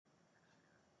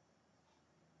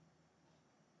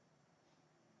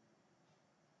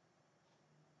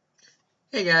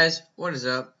Hey guys, what is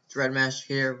up? It's Redmaster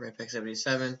here,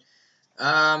 Redpack77.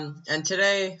 And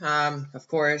today, of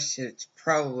course, it's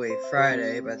probably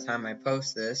Friday by the time I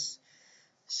post this,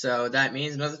 so that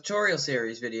means another tutorial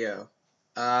series video.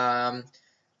 I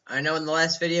know in the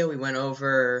last video we went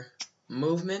over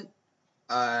movement,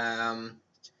 so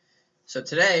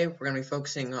today we're going to be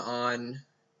focusing on,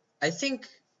 I think,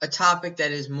 a topic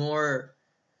that is more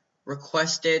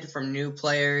requested from new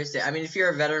players. I mean, if you're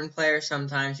a veteran player,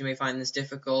 sometimes you may find this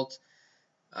difficult.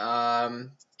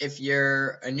 If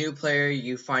you're a new player,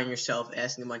 you find yourself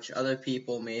asking a bunch of other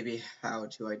people, maybe, how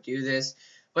do I do this?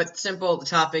 But simple, the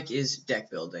topic is deck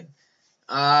building.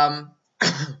 Um,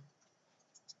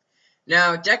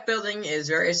 Now, deck building is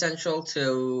very essential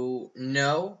to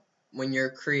know when you're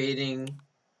creating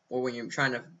or when you're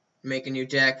trying to make a new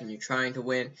deck and you're trying to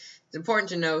win. It's important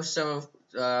to know some of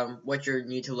what you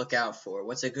need to look out for.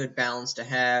 What's a good balance to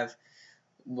have?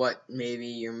 What maybe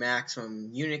your maximum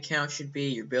unit count should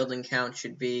be, your building count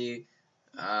should be,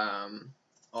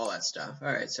 all that stuff.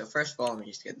 Alright, so first of all, let me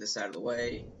just get this out of the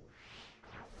way.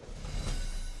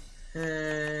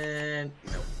 And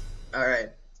nope. Alright,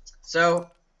 so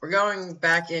we're going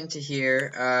back into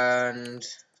here, and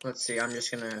let's see, I'm just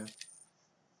gonna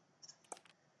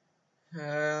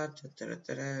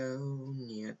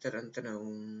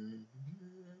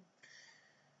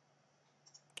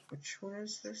which one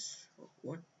is this?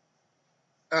 What?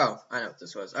 Oh, I know what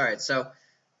this was. Alright, so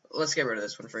let's get rid of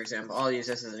this one, for example. I'll use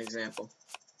this as an example.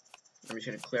 I'm just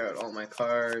going to clear out all my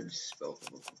cards.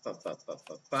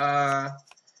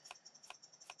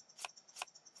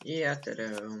 Yeah,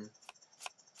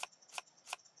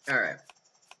 alright.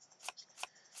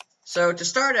 So to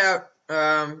start out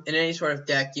in any sort of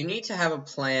deck, you need to have a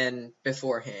plan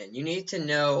beforehand. You need to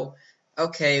know,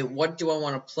 okay, what do I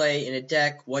want to play in a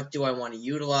deck? What do I want to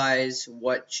utilize?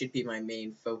 What should be my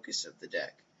main focus of the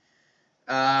deck?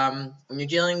 When you're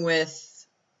dealing with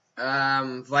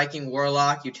Viking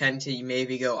Warlock, you tend to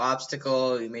maybe go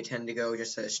obstacle, you may tend to go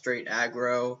just a straight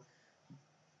aggro.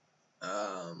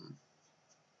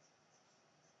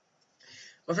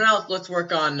 But for now, let's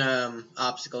work on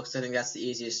obstacle, because I think that's the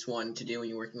easiest one to do when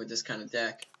you're working with this kind of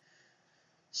deck.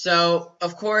 So,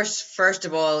 of course, first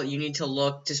of all, you need to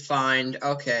look to find,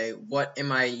 okay, what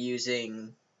am I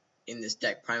using in this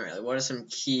deck primarily? What are some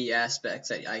key aspects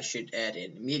that I should add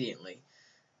in immediately?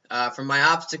 For my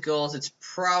obstacles, it's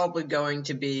probably going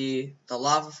to be the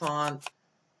lava font.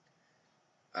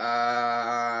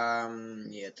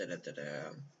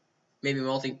 Maybe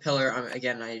multi-pillar.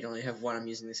 Again, I only have one. I'm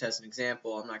using this as an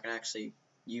example. I'm not going to actually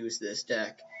use this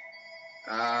deck.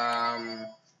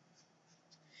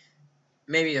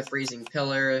 Maybe a freezing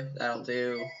pillar. That'll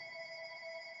do.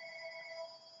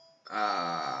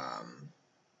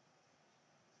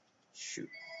 Shoot.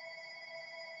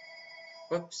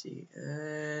 Whoopsie.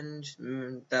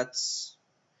 And that's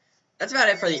about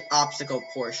it for the obstacle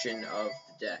portion of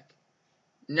the deck.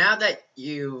 Now that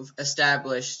you've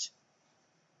established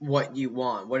what you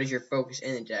want, what is your focus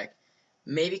in the deck,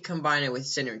 maybe combine it with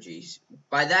synergies.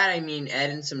 By that I mean add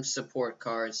in some support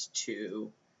cards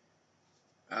to,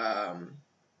 how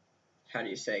do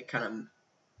you say, kind of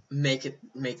make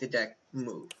the deck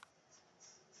move.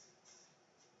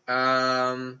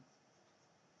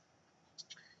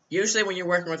 Usually when you're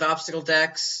working with obstacle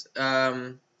decks,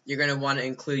 you're going to want to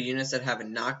include units that have a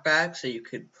knockback, so you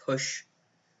could push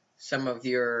some of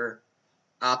your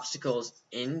obstacles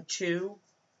into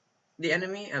the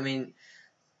enemy. I mean,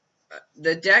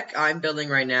 the deck I'm building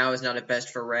right now is not at best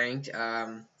for ranked.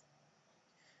 I'll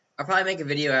probably make a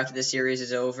video after the series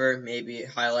is over, maybe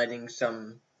highlighting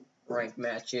some ranked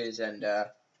matches and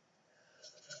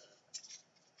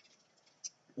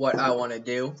what I want to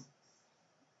do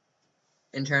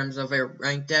in terms of a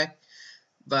ranked deck.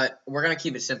 But we're going to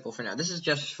keep it simple for now. This is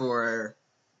just for,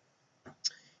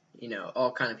 you know,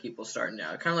 all kind of people starting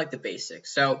out. Kind of like the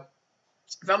basics. So,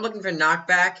 if I'm looking for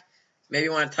knockback, maybe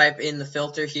I want to type in the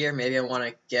filter here. Maybe I want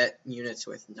to get units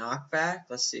with knockback.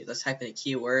 Let's see. Let's type in a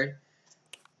keyword.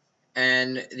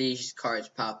 And these cards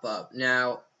pop up.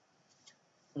 Now,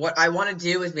 what I want to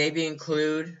do is maybe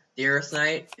include the Earth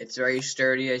Knight. It's very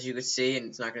sturdy, as you can see, and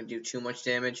it's not going to do too much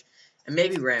damage. And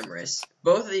maybe Ramrus.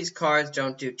 Both of these cards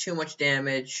don't do too much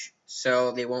damage,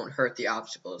 so they won't hurt the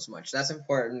obstacle as much. That's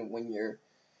important when you're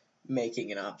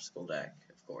making an obstacle deck,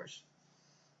 of course.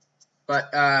 But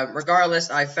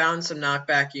regardless, I found some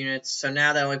knockback units, so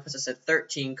now that only puts us at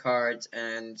 13 cards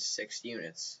and 6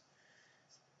 units.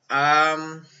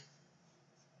 I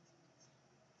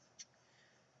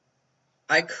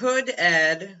could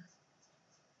add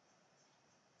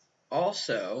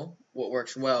also what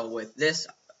works well with this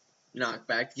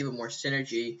knockback to give it more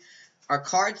synergy are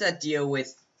cards that deal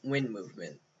with wind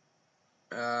movement.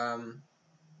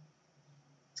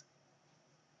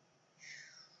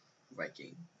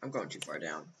 Viking. I'm going too far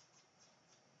down.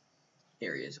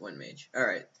 Here he is, Wind Mage.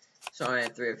 Alright, so I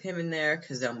have 3 of him in there,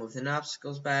 because they'll move the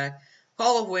obstacles back.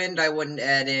 Hall of Wind I wouldn't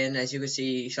add in. As you can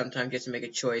see, sometimes you have to make a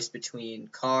choice between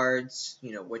cards,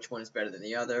 you know, which one is better than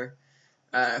the other.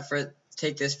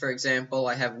 Take this for example,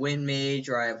 I have Wind Mage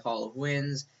or I have Hall of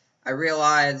Winds. I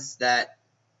realize that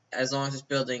as long as this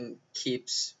building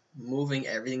keeps moving,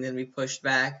 everything's going to be pushed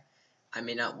back. I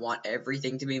may not want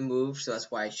everything to be moved, so that's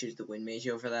why I choose the Wind Mage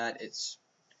over that. It's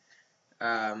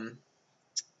a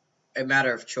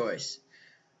matter of choice.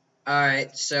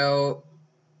 Alright, so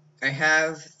I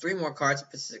have 3 more cards,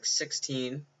 it's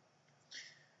 16.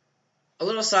 A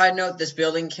little side note, this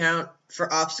building count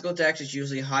for obstacle decks is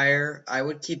usually higher. I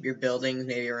would keep your buildings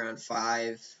maybe around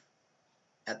 5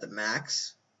 at the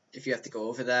max. If you have to go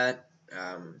over that,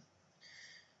 that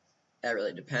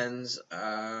really depends.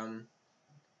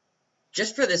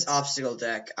 Just for this obstacle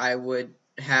deck, I would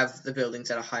have the buildings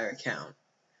at a higher count.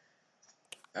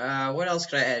 What else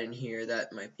could I add in here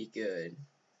that might be good?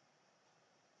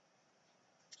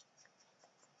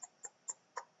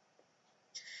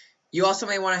 You also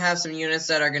may want to have some units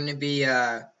that are going to be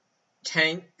a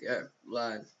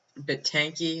bit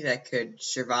tanky that could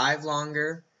survive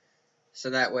longer. So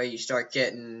that way you start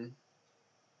getting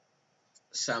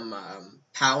some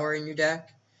power in your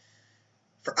deck.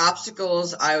 For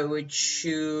obstacles, I would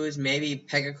choose maybe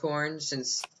Pegacorn,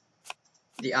 since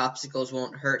the obstacles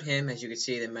won't hurt him. As you can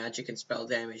see, the magic and spell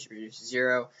damage reduces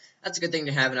 0. That's a good thing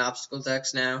to have in obstacle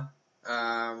decks now.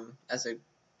 As a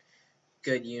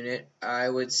good unit. I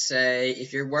would say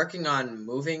if you're working on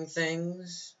moving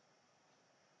things,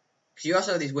 because you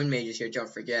also have these Wind Mages here, don't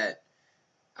forget.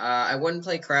 I wouldn't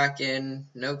play Kraken,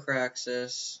 no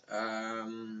Kraxus.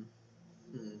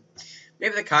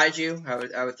 Maybe the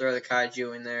Kaiju. I would throw the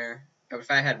Kaiju in there.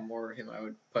 If I had more of him, I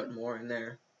would put more in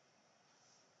there.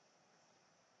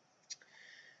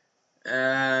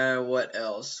 What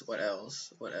else? What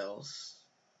else? What else?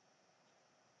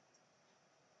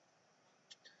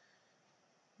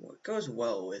 What goes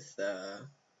well with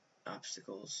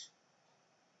obstacles?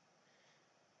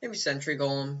 Maybe Sentry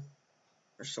Golem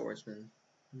or Swordsman.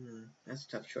 That's a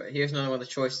tough choice. Here's another one of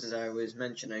the choices I was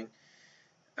mentioning.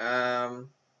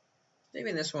 Maybe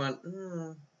in this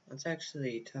one, that's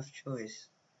actually a tough choice.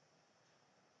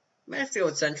 I might have to go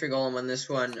with Sentry Golem on this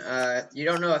one. You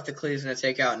don't know if the cleave is going to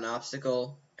take out an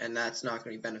obstacle, and that's not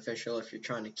going to be beneficial if you're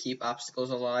trying to keep obstacles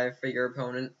alive for your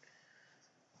opponent.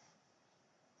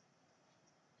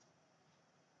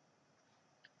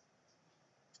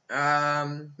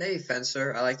 Maybe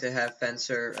Fencer. I like to have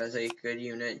Fencer as a good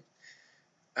unit.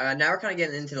 Now we're kind of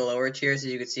getting into the lower tiers.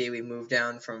 As you can see, we moved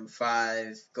down from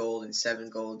 5 gold and 7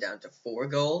 gold down to 4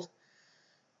 gold.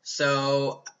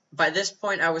 So by this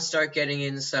point, I would start getting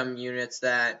in some units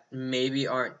that maybe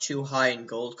aren't too high in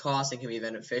gold cost and can be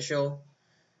beneficial.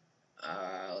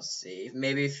 Let's see.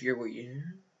 Maybe if you're...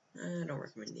 I don't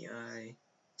recommend the eye.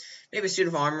 Maybe a suit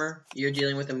of armor. You're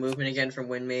dealing with the movement again from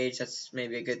Wind Mage. That's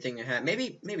maybe a good thing to have.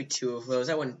 Maybe 2 of those.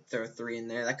 I wouldn't throw 3 in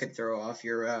there. That could throw off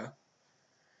your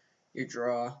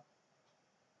draw.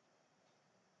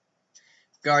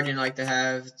 Guardian I like to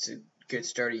have. It's a good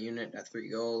sturdy unit at 3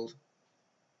 gold.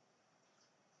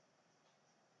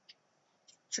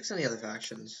 Check some of the other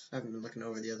factions. I haven't been looking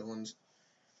over the other ones.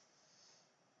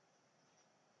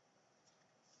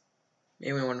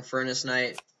 Maybe we want a Furnace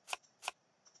Knight.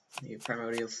 Maybe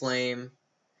Primordial Flame.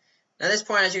 Now at this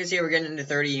point, as you can see, we're getting into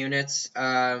 30 units.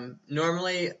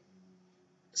 Normally,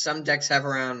 some decks have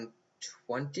around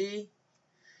 20.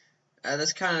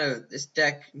 This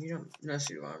deck, no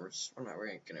suit of armors. We're not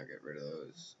gonna get rid of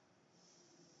those.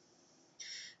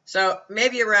 So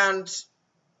maybe around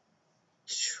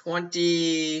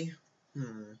 20.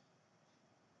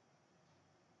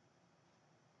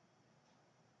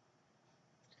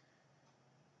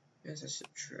 I guess I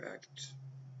subtract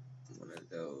one of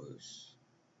those.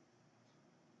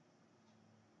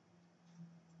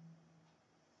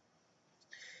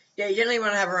 Yeah, you generally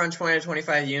want to have around 20 to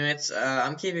 25 units.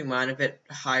 I'm keeping mine a bit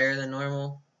higher than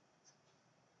normal.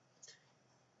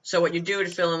 So what you do to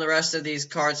fill in the rest of these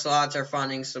card slots are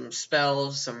finding some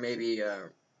spells, some maybe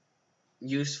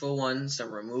useful ones,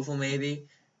 some removal maybe.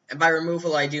 And by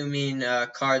removal, I do mean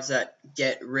cards that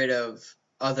get rid of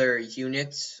other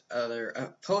units, other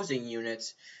opposing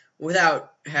units,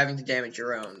 without having to damage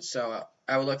your own. So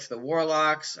I would look for the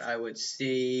Warlocks. I would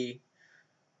see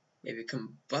maybe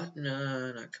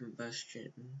not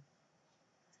Combustion.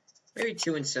 Maybe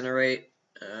 2 Incinerate.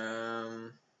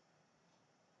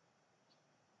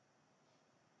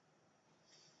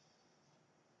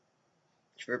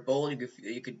 For bold,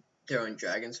 you could throw in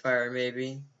Dragon's Fire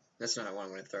maybe. That's not what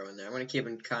I'm going to throw in there. I'm going to keep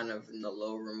it kind of in the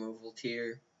low removal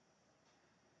tier.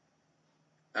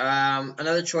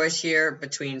 Another choice here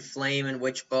between Flame and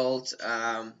Witch Bolt.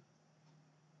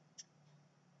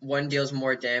 One deals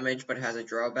more damage but has a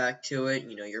drawback to it.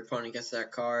 You know, your opponent gets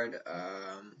that card.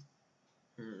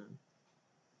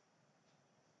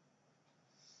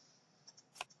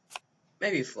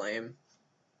 Maybe Flame.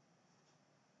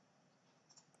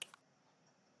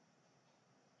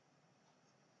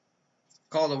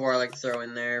 Call the Warlock throw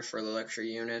in there for the extra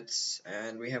units.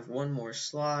 And we have one more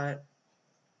slot.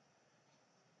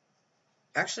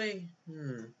 Actually,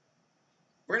 we're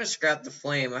going to scrap the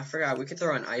Flame. I forgot, we could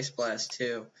throw an Ice Blast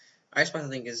too. Ice Blast I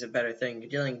think is a better thing. You're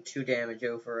dealing 2 damage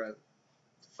over a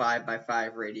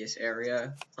 5x5 radius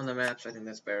area on the map, so I think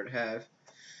that's better to have.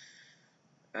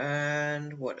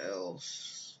 And what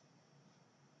else?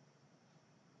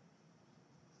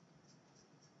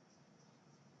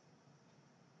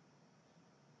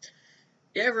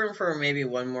 You have room for maybe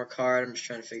one more card. I'm just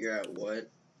trying to figure out what.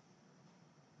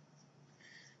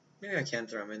 Maybe I can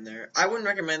throw them in there. I wouldn't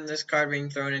recommend this card being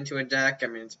thrown into a deck. I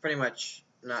mean, it's pretty much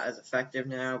not as effective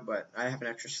now, but I have an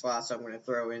extra slot, so I'm going to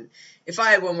throw in. If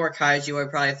I had one more Kaiju,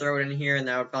 I'd probably throw it in here, and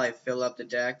that would probably fill up the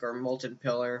deck. Or Molten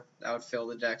Pillar, that would fill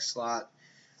the deck slot.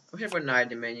 I'm going to put an Eye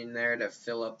Dominion there to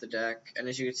fill up the deck. And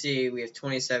as you can see, we have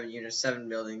 27 units, 7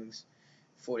 buildings,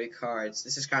 40 cards.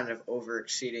 This is kind of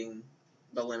over-exceeding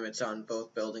the limits on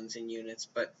both buildings and units,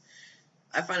 but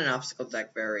I find an obstacle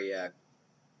deck very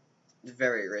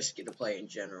risky to play in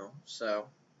general. So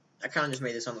I kind of just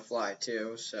made this on the fly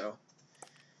too, so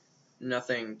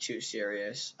nothing too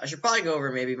serious. I should probably go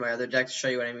over maybe my other deck to show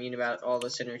you what I mean about all the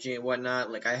synergy and whatnot.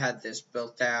 Like, I had this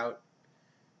built out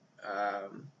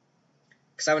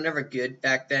because I was never good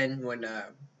back then when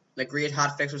the Greed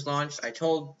hotfix was launched. I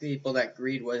told people that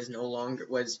Greed was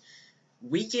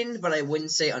weakened, but I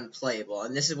wouldn't say unplayable.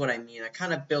 And this is what I mean. I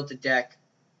kind of built a deck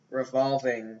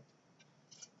revolving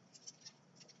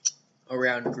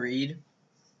around Greed.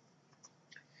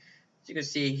 As you can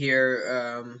see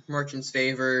here, Merchant's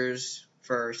Favors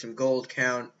for some gold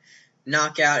count,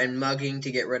 Knockout and Mugging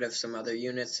to get rid of some other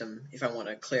units. If I want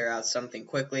to clear out something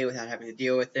quickly without having to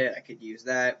deal with it, I could use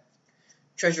that.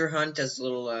 Treasure Hunt as a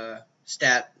little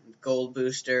stat gold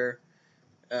booster.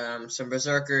 Some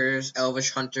Berserkers,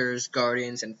 Elvish Hunters,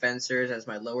 Guardians, and Fencers as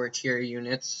my lower tier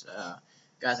units.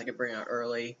 Guys I could bring out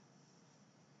early.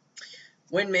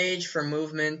 Wind Mage for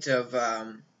movement of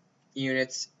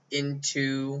units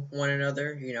into one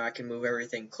another. You know, I can move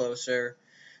everything closer.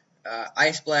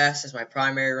 Ice Blast is my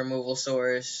primary removal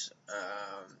source.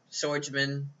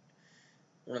 Swordsman,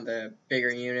 one of the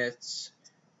bigger units.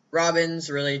 Robins,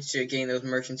 really to gain those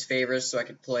Merchant's Favors so I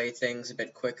could play things a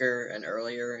bit quicker and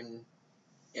earlier in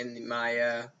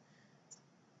my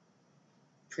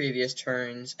previous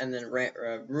turns, and then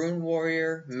Rune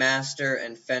Warrior, Master,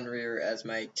 and Fenrir as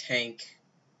my tank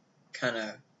kind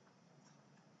of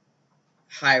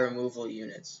high removal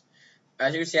units.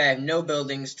 As you can see, I have no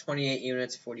buildings, 28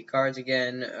 units, 40 cards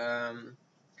again.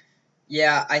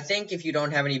 Yeah, I think if you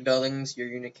don't have any buildings, your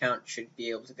unit count should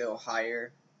be able to go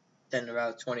higher than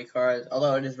about 20 cards,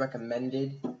 although it is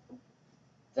recommended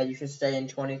that you should stay in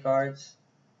 20 cards.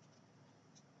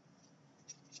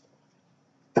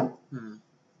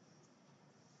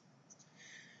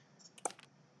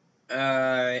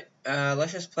 Alright,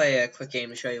 let's just play a quick game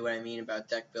to show you what I mean about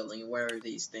deck building and where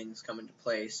these things come into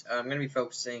place. I'm going to be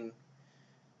focusing,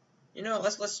 you know,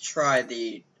 let's try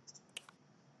the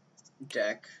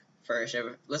deck first.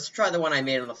 Let's try the one I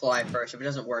made on the fly first. If it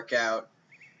doesn't work out,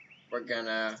 we're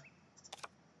gonna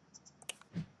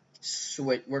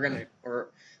switch.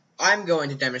 I'm going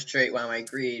to demonstrate why my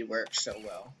Greed works so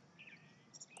well.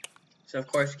 So of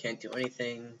course we can't do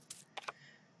anything.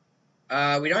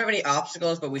 We don't have any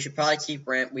obstacles, but we should probably keep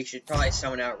we should probably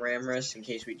summon out Ramrus in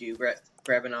case we do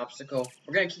grab an obstacle.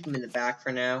 We're gonna keep him in the back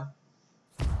for now.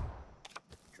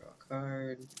 Draw a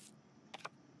card.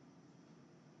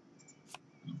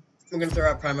 We're gonna throw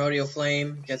out Primordial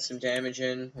Flame, get some damage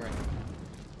in. We're gonna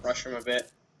rush him a bit.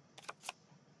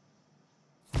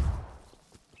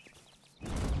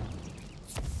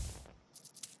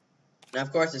 Now,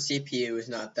 of course, the CPU is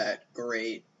not that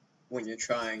great when you're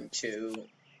trying to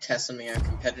test something out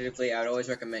competitively. I would always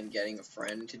recommend getting a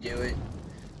friend to do it,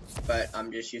 but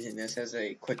I'm just using this as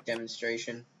a quick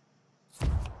demonstration.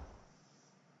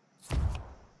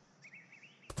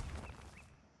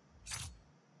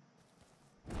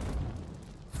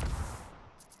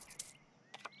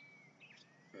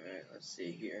 Alright, let's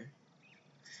see here.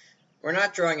 We're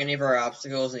not drawing any of our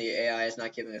obstacles, and the AI is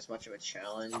not giving us much of a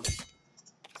challenge.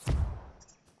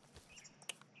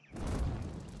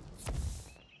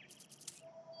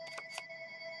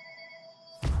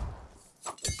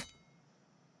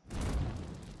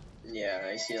 Yeah,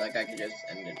 I see, like, I can just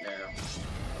end it now.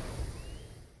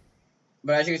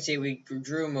 But as you can see, we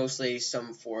drew mostly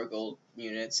some 4 gold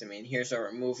units. I mean, here's our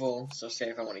removal. So say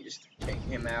if I want to just take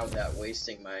him out without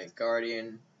wasting my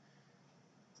Guardian,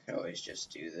 I could always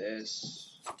just do this.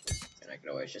 And I could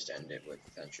always just end it with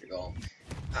Venture Golem.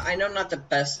 I know not the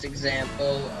best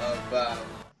example of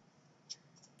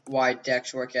why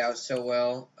decks work out so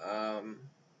well.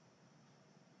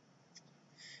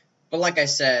 But like I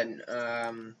said,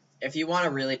 if you want to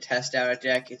really test out a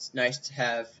deck, it's nice to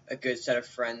have a good set of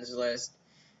friends list.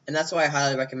 And that's why I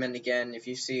highly recommend, again, if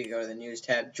you see, go to the news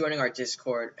tab, joining our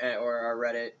Discord or our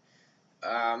Reddit.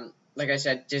 Like I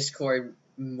said, Discord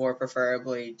more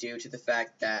preferably due to the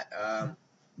fact that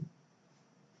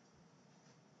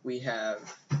we have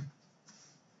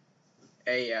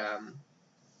a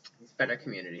better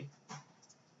community.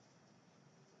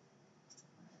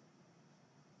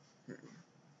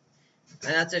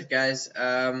 And that's it, guys.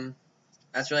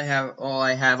 That's really all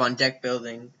I have on deck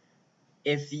building.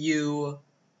 If you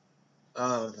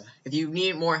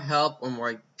need more help or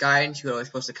more guidance, you can always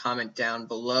post a comment down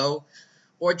below,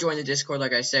 or join the Discord.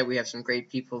 Like I said, we have some great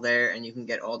people there, and you can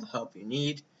get all the help you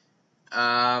need.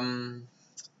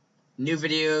 New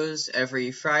videos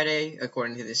every Friday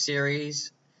according to the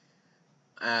series.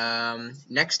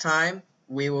 Next time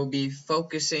we will be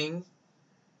focusing,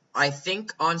 I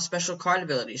think, on special card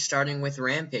abilities, starting with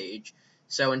Rampage.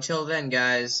 So until then,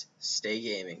 guys, stay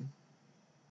gaming.